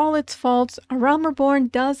 for all its faults, A Realm Reborn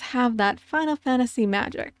does have that Final Fantasy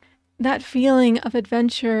magic, that feeling of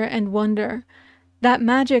adventure and wonder, that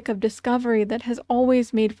magic of discovery that has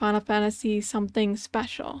always made Final Fantasy something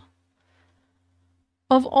special.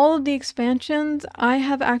 Of all of the expansions, I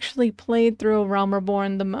have actually played through A Realm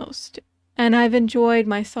Reborn the most, and I've enjoyed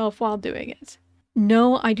myself while doing it.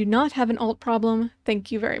 No, I do not have an alt problem,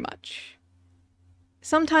 thank you very much.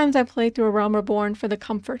 Sometimes I play through A Realm Reborn for the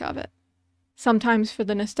comfort of it. Sometimes for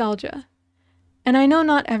the nostalgia. And I know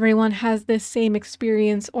not everyone has this same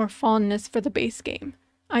experience or fondness for the base game.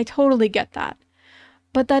 I totally get that.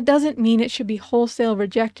 But that doesn't mean it should be wholesale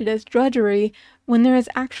rejected as drudgery when there is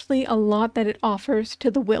actually a lot that it offers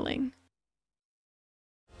to the willing.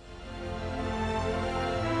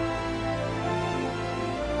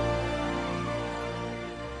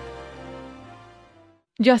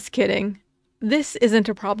 Just kidding. This isn't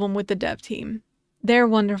a problem with the dev team. They're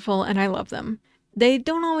wonderful and I love them. They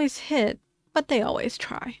don't always hit, but they always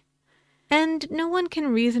try. And no one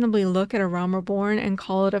can reasonably look at A Realm Reborn and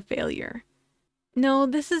call it a failure. No,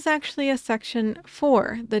 this is actually a section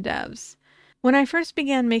for the devs. When I first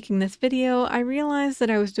began making this video, I realized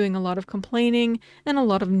that I was doing a lot of complaining and a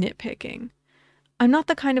lot of nitpicking. I'm not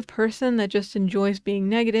the kind of person that just enjoys being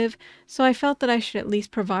negative, so I felt that I should at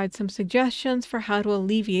least provide some suggestions for how to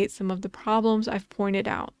alleviate some of the problems I've pointed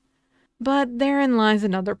out. But therein lies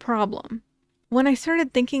another problem. When I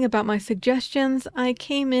started thinking about my suggestions, I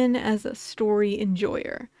came in as a story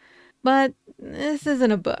enjoyer. But this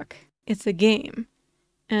isn't a book. It's a game.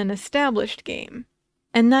 An established game.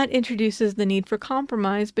 And that introduces the need for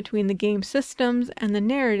compromise between the game systems and the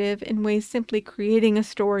narrative in ways simply creating a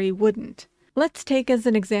story wouldn't. Let's take as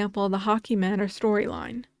an example the Hockey Manor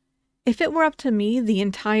storyline. If it were up to me, the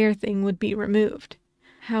entire thing would be removed.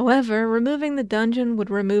 However, removing the dungeon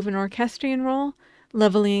would remove an Orchestrion role,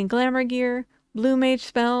 leveling and glamour gear, blue mage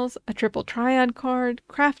spells, a triple triad card,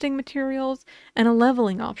 crafting materials, and a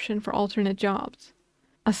leveling option for alternate jobs.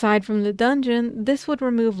 Aside from the dungeon, this would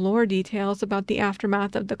remove lore details about the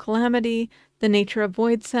aftermath of the calamity, the nature of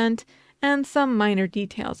void scent, and some minor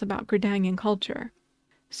details about Gridangan culture.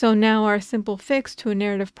 So now our simple fix to a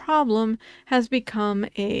narrative problem has become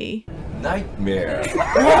a nightmare.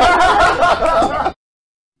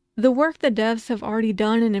 The work the devs have already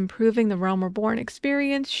done in improving the Realm Reborn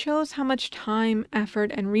experience shows how much time,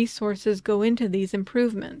 effort, and resources go into these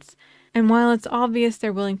improvements. And while it's obvious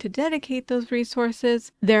they're willing to dedicate those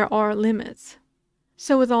resources, there are limits.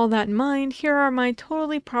 So with all that in mind, here are my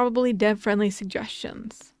totally probably dev-friendly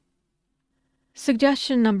suggestions.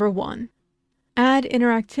 Suggestion number 1. Add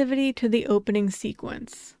interactivity to the opening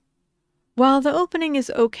sequence. While the opening is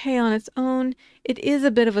okay on its own, it is a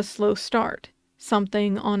bit of a slow start,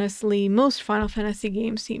 something, honestly, most Final Fantasy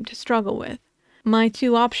games seem to struggle with. My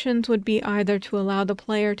two options would be either to allow the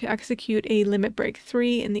player to execute a Limit Break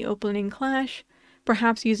 3 in the opening clash,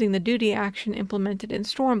 perhaps using the duty action implemented in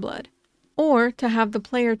Stormblood, or to have the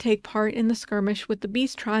player take part in the skirmish with the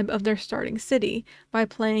beast tribe of their starting city by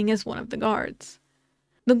playing as one of the guards.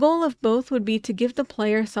 The goal of both would be to give the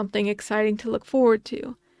player something exciting to look forward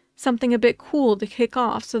to, something a bit cool to kick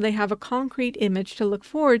off so they have a concrete image to look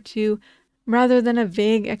forward to, rather than a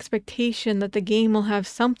vague expectation that the game will have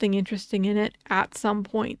something interesting in it at some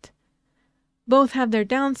point. Both have their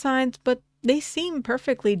downsides, but they seem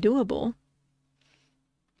perfectly doable.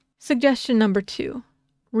 Suggestion number 2.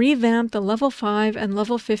 Revamp the level 5 and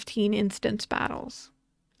level 15 instance battles.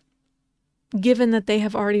 Given that they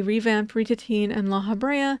have already revamped Ritatine and La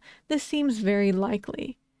Habrea, this seems very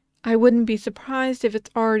likely. I wouldn't be surprised if it's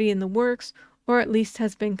already in the works, or at least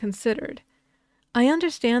has been considered. I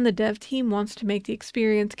understand the dev team wants to make the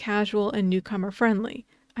experience casual and newcomer friendly.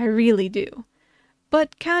 I really do.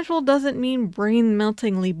 But casual doesn't mean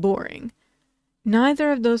brain-meltingly boring.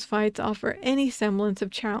 Neither of those fights offer any semblance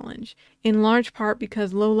of challenge, in large part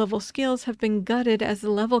because low-level skills have been gutted as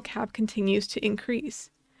the level cap continues to increase.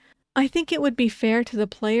 I think it would be fair to the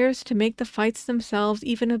players to make the fights themselves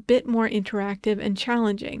even a bit more interactive and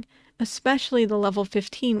challenging, especially the level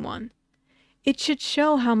 15 one. It should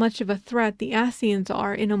show how much of a threat the Ascians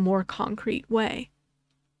are in a more concrete way.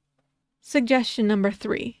 Suggestion number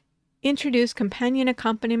 3. Introduce companion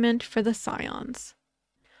accompaniment for the Scions.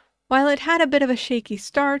 While it had a bit of a shaky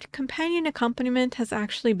start, companion accompaniment has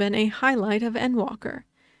actually been a highlight of Endwalker.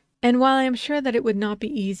 And while I am sure that it would not be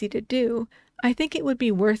easy to do, I think it would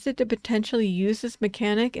be worth it to potentially use this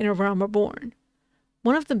mechanic in A Realm Reborn.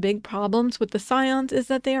 One of the big problems with the Scions is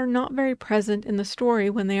that they are not very present in the story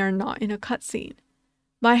when they are not in a cutscene.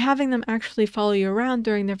 By having them actually follow you around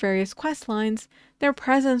during their various quest lines, their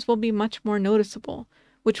presence will be much more noticeable,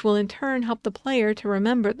 which will in turn help the player to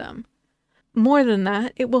remember them. More than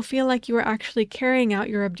that, it will feel like you are actually carrying out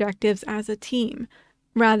your objectives as a team,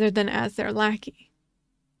 rather than as their lackey.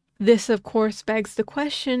 This, of course, begs the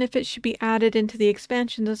question if it should be added into the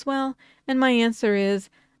expansions as well, and my answer is,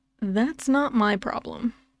 that's not my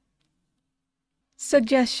problem.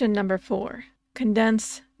 Suggestion number 4.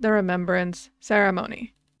 Condense the Remembrance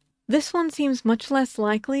Ceremony. This one seems much less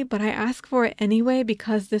likely, but I ask for it anyway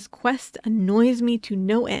because this quest annoys me to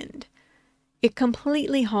no end. It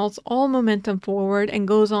completely halts all momentum forward and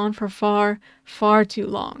goes on for far, far too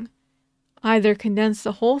long. Either condense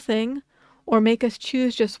the whole thing, or make us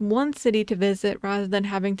choose just one city to visit rather than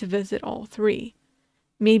having to visit all 3.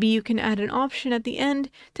 Maybe you can add an option at the end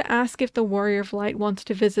to ask if the Warrior of Light wants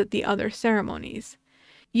to visit the other ceremonies.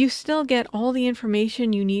 You still get all the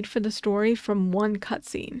information you need for the story from one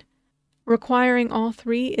cutscene. Requiring all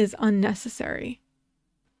 3 is unnecessary.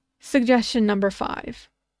 Suggestion number 5.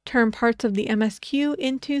 Turn parts of the MSQ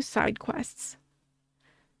into side quests.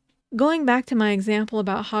 Going back to my example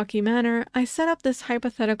about Hockey Manor, I set up this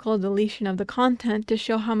hypothetical deletion of the content to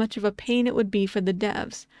show how much of a pain it would be for the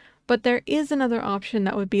devs, but there is another option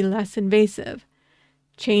that would be less invasive.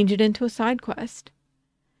 Change it into a side quest.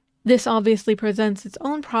 This obviously presents its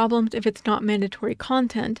own problems if it's not mandatory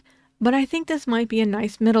content, but I think this might be a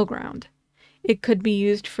nice middle ground. It could be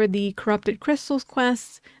used for the Corrupted Crystals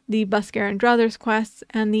quests, the Buscaran Druthers quests,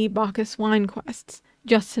 and the Bacchus Wine quests,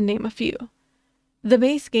 just to name a few. The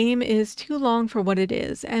base game is too long for what it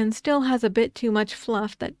is, and still has a bit too much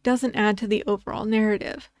fluff that doesn't add to the overall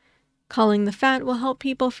narrative. Culling the fat will help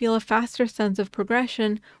people feel a faster sense of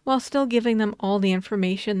progression while still giving them all the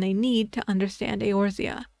information they need to understand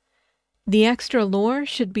Eorzea. The extra lore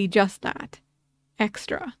should be just that.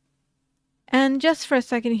 Extra. And just for a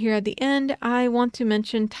second here at the end, I want to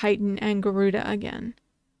mention Titan and Garuda again.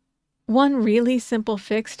 One really simple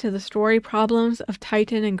fix to the story problems of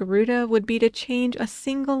Titan and Garuda would be to change a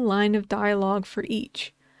single line of dialogue for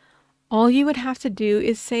each. All you would have to do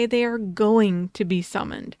is say they are going to be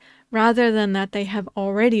summoned, rather than that they have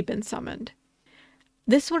already been summoned.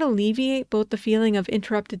 This would alleviate both the feeling of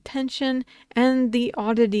interrupted tension and the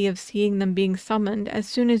oddity of seeing them being summoned as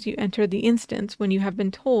soon as you enter the instance when you have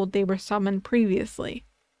been told they were summoned previously.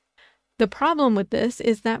 The problem with this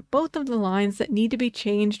is that both of the lines that need to be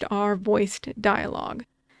changed are voiced dialogue.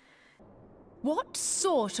 What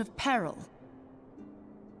sort of peril?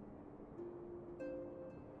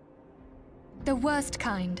 The worst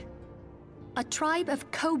kind. A tribe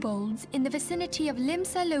of kobolds in the vicinity of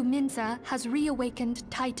Limsa Lominsa has reawakened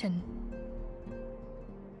Titan.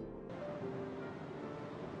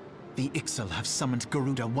 The Ixal have summoned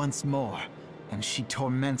Garuda once more, and she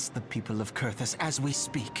torments the people of Kurthus as we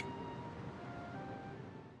speak.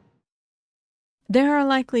 There are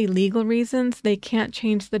likely legal reasons they can't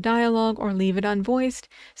change the dialogue or leave it unvoiced,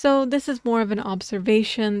 so this is more of an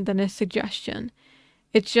observation than a suggestion.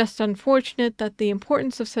 It's just unfortunate that the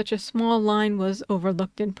importance of such a small line was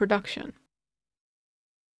overlooked in production.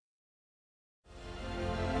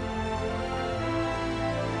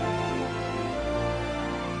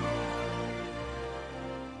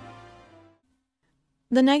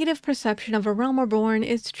 The negative perception of A Realm Reborn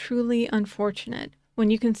is truly unfortunate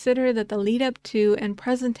when you consider that the lead-up to and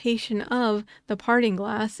presentation of the Parting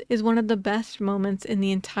Glass is one of the best moments in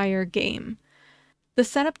the entire game. The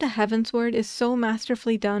setup to Heavensward is so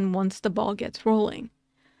masterfully done once the ball gets rolling.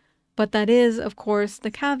 But that is, of course,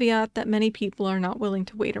 the caveat that many people are not willing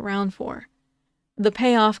to wait around for. The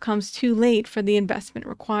payoff comes too late for the investment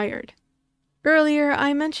required. Earlier,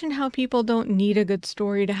 I mentioned how people don't need a good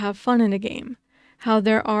story to have fun in a game, how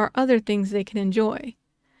there are other things they can enjoy.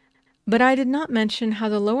 But I did not mention how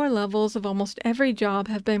the lower levels of almost every job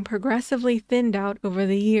have been progressively thinned out over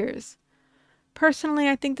the years. Personally,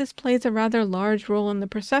 I think this plays a rather large role in the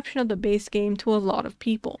perception of the base game to a lot of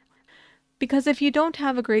people. Because if you don't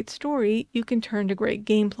have a great story, you can turn to great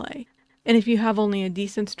gameplay. And if you have only a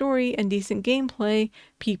decent story and decent gameplay,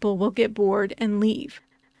 people will get bored and leave.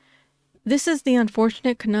 This is the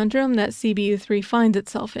unfortunate conundrum that CBU3 finds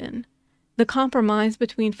itself in. The compromise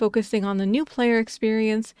between focusing on the new player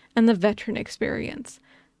experience and the veteran experience.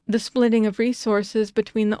 The splitting of resources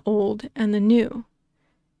between the old and the new.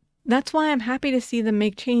 That's why I'm happy to see them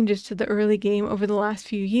make changes to the early game over the last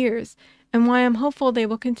few years, and why I'm hopeful they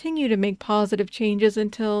will continue to make positive changes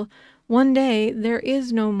until one day there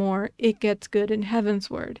is no more "it gets good in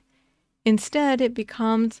Heavensward." Instead, it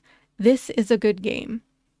becomes, this is a good game.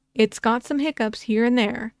 It's got some hiccups here and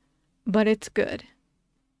there, but it's good.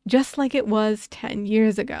 Just like it was 10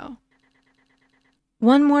 years ago.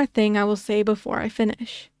 One more thing I will say before I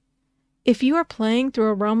finish. If you are playing through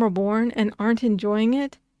A Realm Reborn and aren't enjoying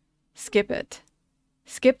it, skip it.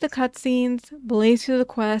 Skip the cutscenes, blaze through the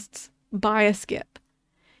quests, buy a skip.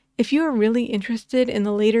 If you are really interested in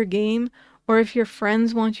the later game, or if your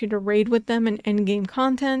friends want you to raid with them in endgame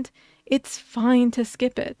content, it's fine to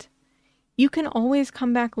skip it. You can always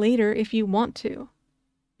come back later if you want to.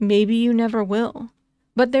 Maybe you never will.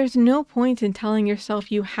 But there's no point in telling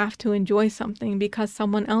yourself you have to enjoy something because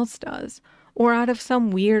someone else does, or out of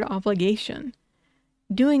some weird obligation.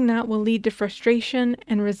 Doing that will lead to frustration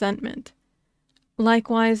and resentment.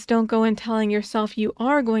 Likewise, don't go in telling yourself you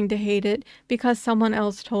are going to hate it because someone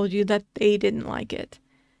else told you that they didn't like it.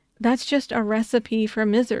 That's just a recipe for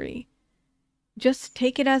misery. Just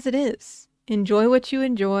take it as it is. Enjoy what you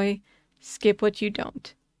enjoy, skip what you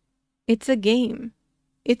don't. It's a game.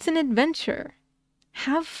 It's an adventure.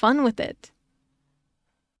 Have fun with it.